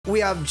we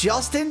have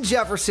Justin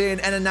Jefferson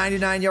and a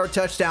 99-yard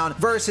touchdown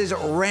versus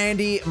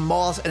Randy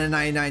Moss and a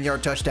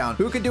 99-yard touchdown.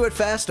 Who could do it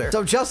faster?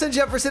 So Justin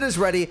Jefferson is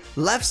ready.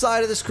 Left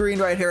side of the screen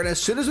right here. And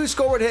as soon as we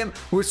score with him,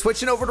 we're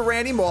switching over to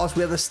Randy Moss.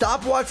 We have the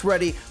stopwatch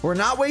ready. We're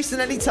not wasting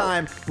any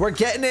time. We're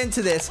getting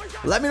into this.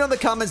 Let me know in the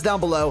comments down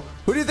below.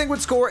 Who do you think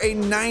would score a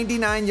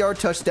 99-yard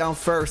touchdown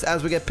first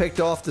as we get picked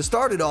off to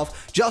start it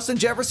off? Justin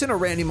Jefferson or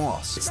Randy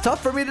Moss? It's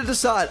tough for me to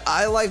decide.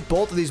 I like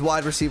both of these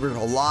wide receivers a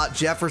lot.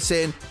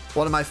 Jefferson,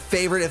 one of my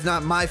favorite, if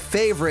not my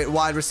favorite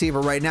wide receiver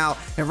right now.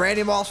 And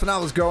Randy Moss when I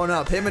was growing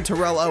up. Him and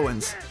Terrell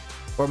Owens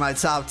were my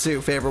top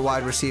two favorite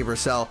wide receivers.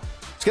 So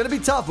it's going to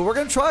be tough, but we're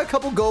going to try a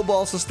couple go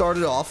balls to start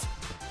it off.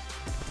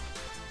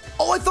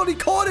 Oh, I thought he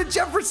caught it,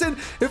 Jefferson.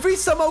 If he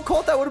somehow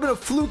caught that, would have been a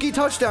fluky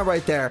touchdown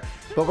right there.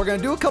 But we're going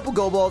to do a couple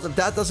go balls. If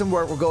that doesn't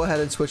work, we'll go ahead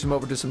and switch him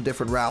over to some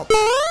different routes.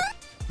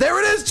 There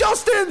it is,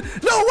 Justin.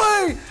 No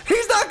way.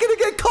 He's not going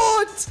to get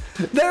caught.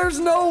 There's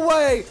no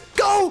way.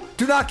 Go.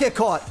 Do not get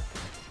caught.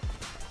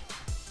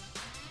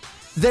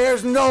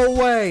 There's no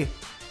way.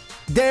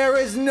 There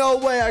is no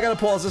way. I got to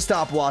pause the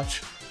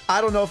stopwatch.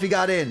 I don't know if he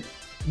got in.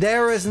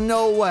 There is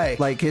no way.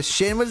 Like, his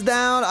shin was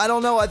down. I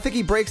don't know. I think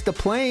he breaks the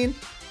plane.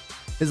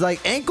 His,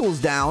 like,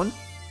 ankle's down.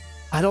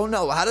 I don't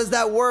know. How does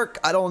that work?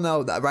 I don't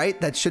know. That right?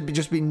 That should be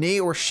just be knee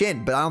or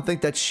shin, but I don't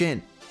think that's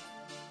shin.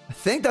 I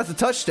think that's a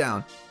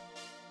touchdown.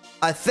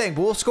 I think.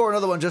 But we'll score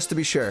another one just to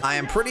be sure. I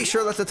am pretty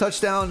sure that's a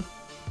touchdown.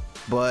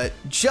 But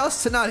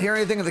just to not hear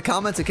anything in the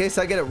comments in case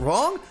I get it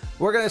wrong,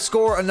 we're going to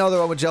score another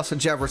one with Justin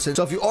Jefferson.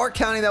 So if you are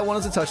counting that one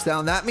as a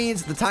touchdown, that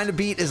means the time to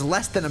beat is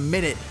less than a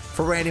minute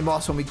for Randy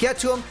Moss when we get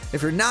to him.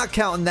 If you're not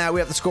counting that, we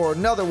have to score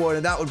another one,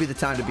 and that would be the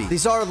time to beat.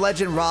 These are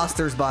legend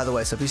rosters, by the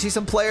way. So if you see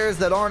some players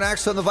that aren't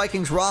actually on the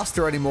Vikings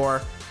roster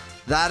anymore,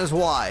 that is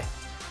why.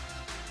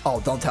 Oh,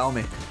 don't tell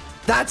me.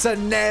 That's a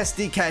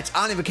nasty catch.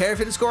 I don't even care if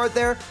he didn't score it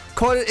there.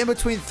 Caught it in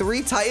between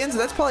three Titans.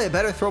 That's probably a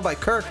better throw by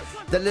Kirk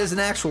than it is an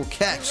actual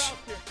catch.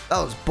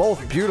 That was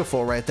both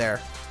beautiful right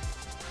there.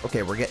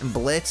 Okay, we're getting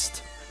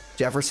blitzed.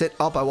 Jefferson.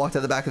 Oh, I walked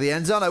out the back of the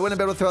end zone. I wouldn't have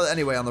been able to throw that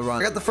anyway on the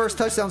run. I got the first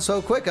touchdown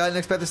so quick. I didn't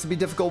expect this to be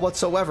difficult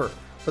whatsoever.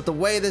 But the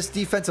way this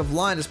defensive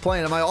line is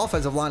playing and my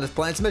offensive line is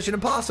playing, it's mission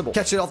impossible.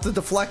 Catch it off the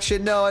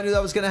deflection. No, I knew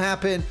that was going to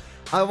happen.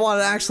 I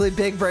wanted to actually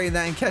big brain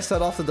that and catch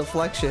that off the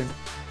deflection.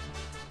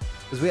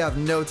 Because we have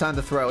no time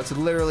to throw. It's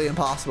literally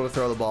impossible to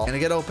throw the ball. Gonna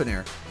get open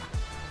here.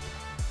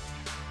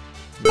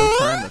 No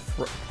time to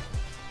throw.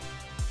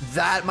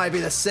 That might be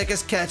the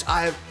sickest catch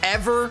I have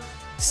ever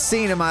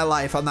seen in my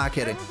life. I'm not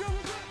kidding.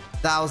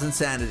 That was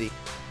insanity.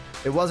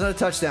 It wasn't a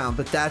touchdown,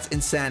 but that's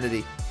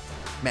insanity.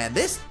 Man,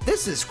 this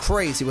is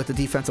crazy with the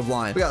defensive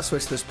line. We gotta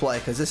switch this play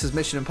because this is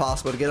mission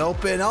impossible to get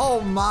open.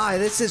 Oh my,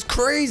 this is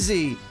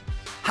crazy.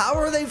 How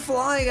are they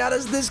flying at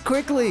us this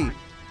quickly?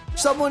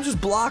 Someone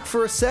just block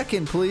for a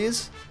second,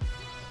 please.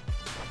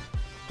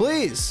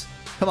 Please.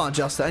 Come on,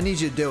 Justin. I need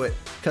you to do it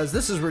because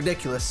this is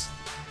ridiculous.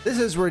 This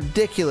is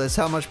ridiculous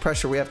how much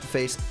pressure we have to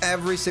face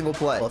every single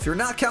play. Well, if you're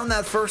not counting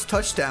that first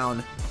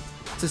touchdown,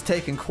 this is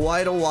taking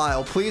quite a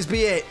while. Please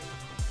be it.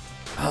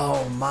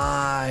 Oh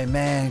my,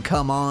 man.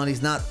 Come on.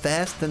 He's not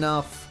fast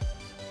enough.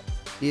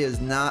 He is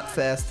not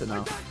fast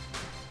enough.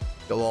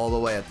 Go all the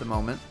way at the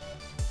moment.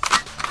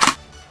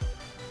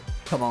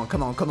 Come on,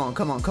 come on, come on,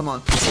 come on, come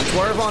on.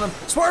 Swerve on him.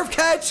 Swerve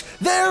catch.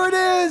 There it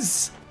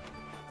is.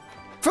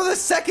 For the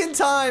second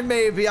time,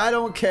 maybe. I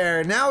don't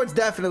care. Now it's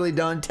definitely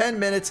done. 10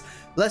 minutes.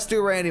 Let's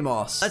do Randy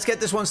Moss. Let's get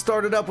this one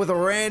started up with a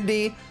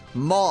Randy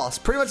Moss.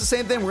 Pretty much the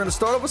same thing. We're going to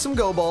start off with some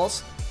go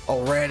balls.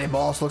 Oh, Randy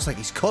Moss looks like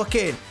he's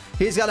cooking.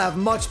 He's got to have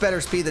much better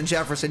speed than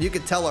Jefferson. You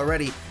can tell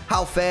already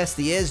how fast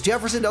he is.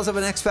 Jefferson does have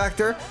an X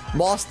factor.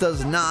 Moss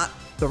does not.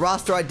 The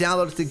roster I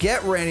downloaded to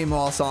get Randy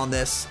Moss on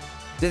this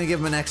didn't give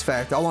him an X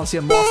factor. I want to see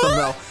him moss him,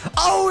 though.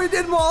 Oh, he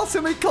did moss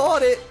him. He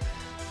caught it.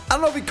 I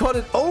don't know if he caught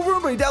it over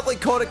him, but he definitely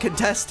caught it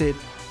contested.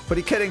 But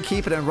he couldn't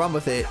keep it and run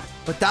with it.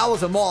 But that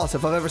was a moss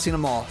if I've ever seen a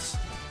moss.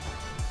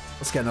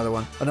 Let's get another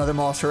one. Another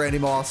moss for Randy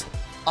Moss.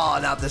 Oh,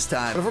 not this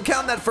time. But if we're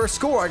counting that first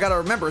score, I got to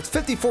remember, it's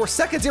 54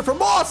 seconds here for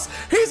Moss.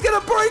 He's going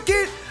to break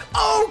it.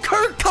 Oh,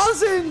 Kirk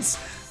Cousins.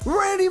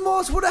 Randy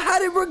Moss would have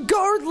had it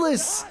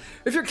regardless.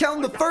 If you're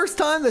counting the first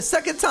time, the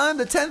second time,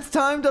 the 10th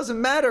time, doesn't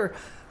matter.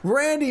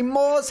 Randy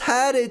Moss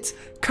had it.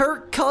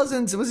 Kirk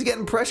Cousins. Was he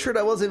getting pressured?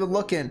 I wasn't even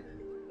looking.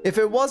 If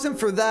it wasn't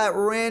for that,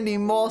 Randy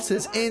Moss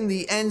is in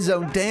the end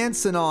zone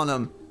dancing on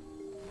him.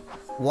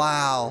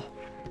 Wow.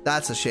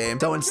 That's a shame.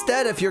 So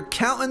instead, if you're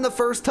counting the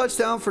first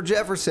touchdown for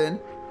Jefferson,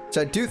 which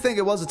I do think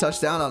it was a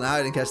touchdown. I don't know how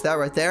I didn't catch that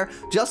right there.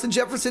 Justin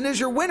Jefferson is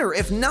your winner.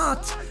 If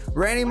not,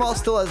 Randy Moss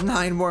still has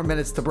 9 more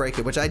minutes to break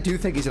it, which I do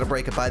think he's going to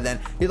break it by then.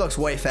 He looks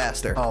way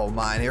faster. Oh,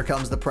 my. Here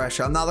comes the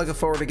pressure. I'm not looking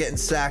forward to getting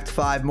sacked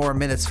 5 more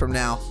minutes from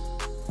now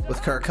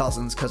with Kirk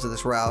Cousins because of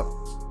this route.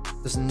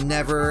 This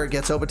never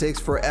gets open, takes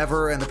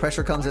forever, and the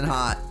pressure comes in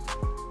hot.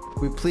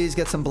 Can we please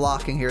get some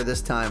blocking here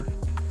this time?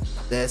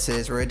 This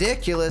is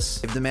ridiculous.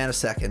 Give the man a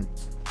second.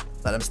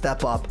 Let him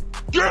step up.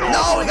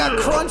 No, he got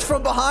crunched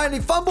from behind. He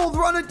fumbled.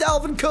 Run it,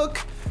 Dalvin Cook.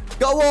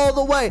 Go all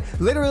the way.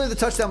 Literally, the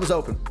touchdown was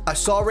open. I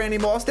saw Randy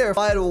Moss there. If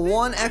I had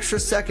 1 extra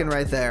second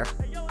right there,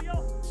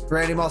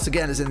 Randy Moss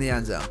again is in the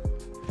end zone.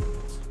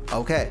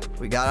 Okay,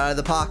 we got out of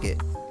the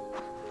pocket.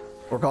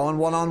 We're going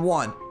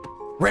one-on-one.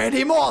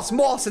 Randy Moss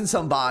mossing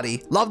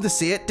somebody. Love to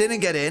see it. Didn't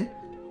get in,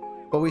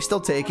 but we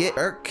still take it.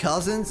 Kirk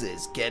Cousins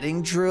is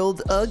getting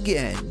drilled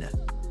again.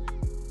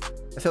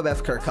 I feel bad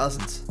for Kirk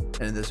Cousins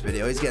in this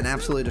video. He's getting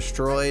absolutely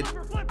destroyed.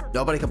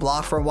 Nobody can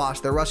block for him.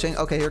 Watch, they're rushing.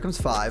 Okay, here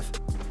comes 5.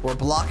 We're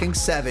blocking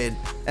 7,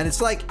 and it's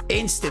like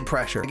instant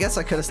pressure. I guess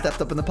I could have stepped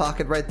up in the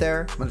pocket right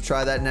there. I'm gonna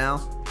try that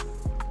now.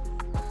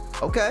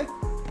 Okay.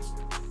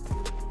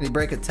 Can he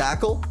break a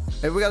tackle?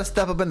 Maybe we gotta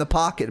step up in the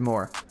pocket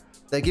more.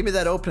 They give me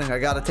that opening, I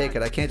gotta take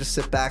it. I can't just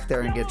sit back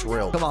there and get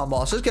drilled. Come on,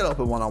 Moss, just get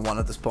open one-on-one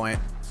at this point.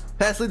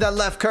 Pass lead that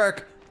left,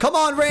 Kirk. Come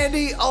on,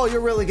 Randy. Oh,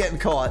 you're really getting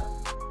caught.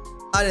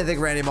 I didn't think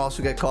Randy Moss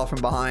would get caught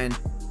from behind.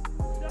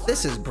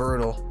 This is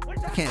brutal.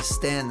 I can't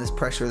stand this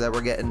pressure that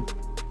we're getting.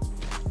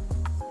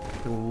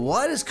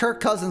 What is Kirk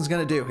Cousins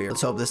gonna do here?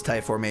 Let's hope this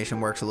tight formation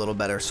works a little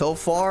better. So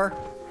far,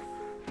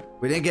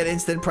 we didn't get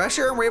instant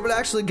pressure, and we're able to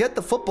actually get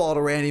the football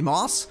to Randy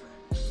Moss.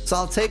 So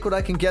I'll take what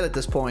I can get at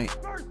this point.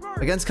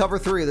 Against cover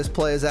 3, this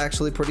play is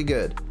actually pretty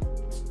good.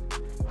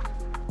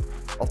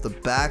 Off the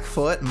back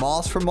foot,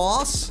 Moss for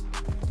Moss.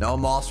 No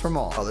Moss for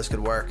Moss. Oh, this could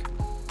work.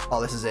 Oh,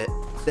 this is it.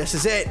 This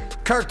is it.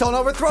 Kirk, don't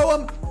overthrow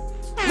him.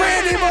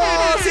 Randy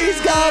Moss,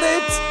 he's got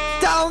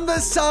it down the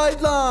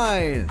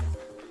sideline.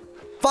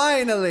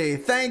 Finally,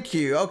 thank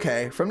you.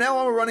 Okay, from now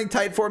on we're running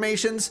tight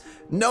formations.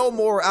 No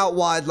more out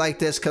wide like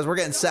this because we're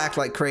getting sacked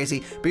like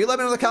crazy. But you let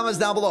me know in the comments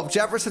down below. If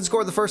Jefferson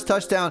scored the first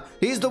touchdown,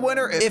 he's the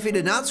winner. If he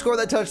did not score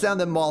that touchdown,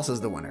 then Moss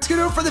is the winner. That's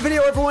gonna do it for the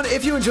video, everyone.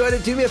 If you enjoyed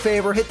it, do me a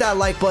favor, hit that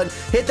like button,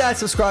 hit that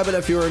subscribe button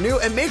if you are new,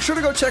 and make sure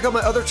to go check out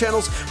my other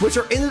channels, which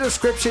are in the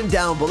description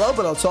down below.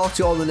 But I'll talk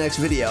to you all in the next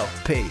video.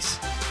 Peace.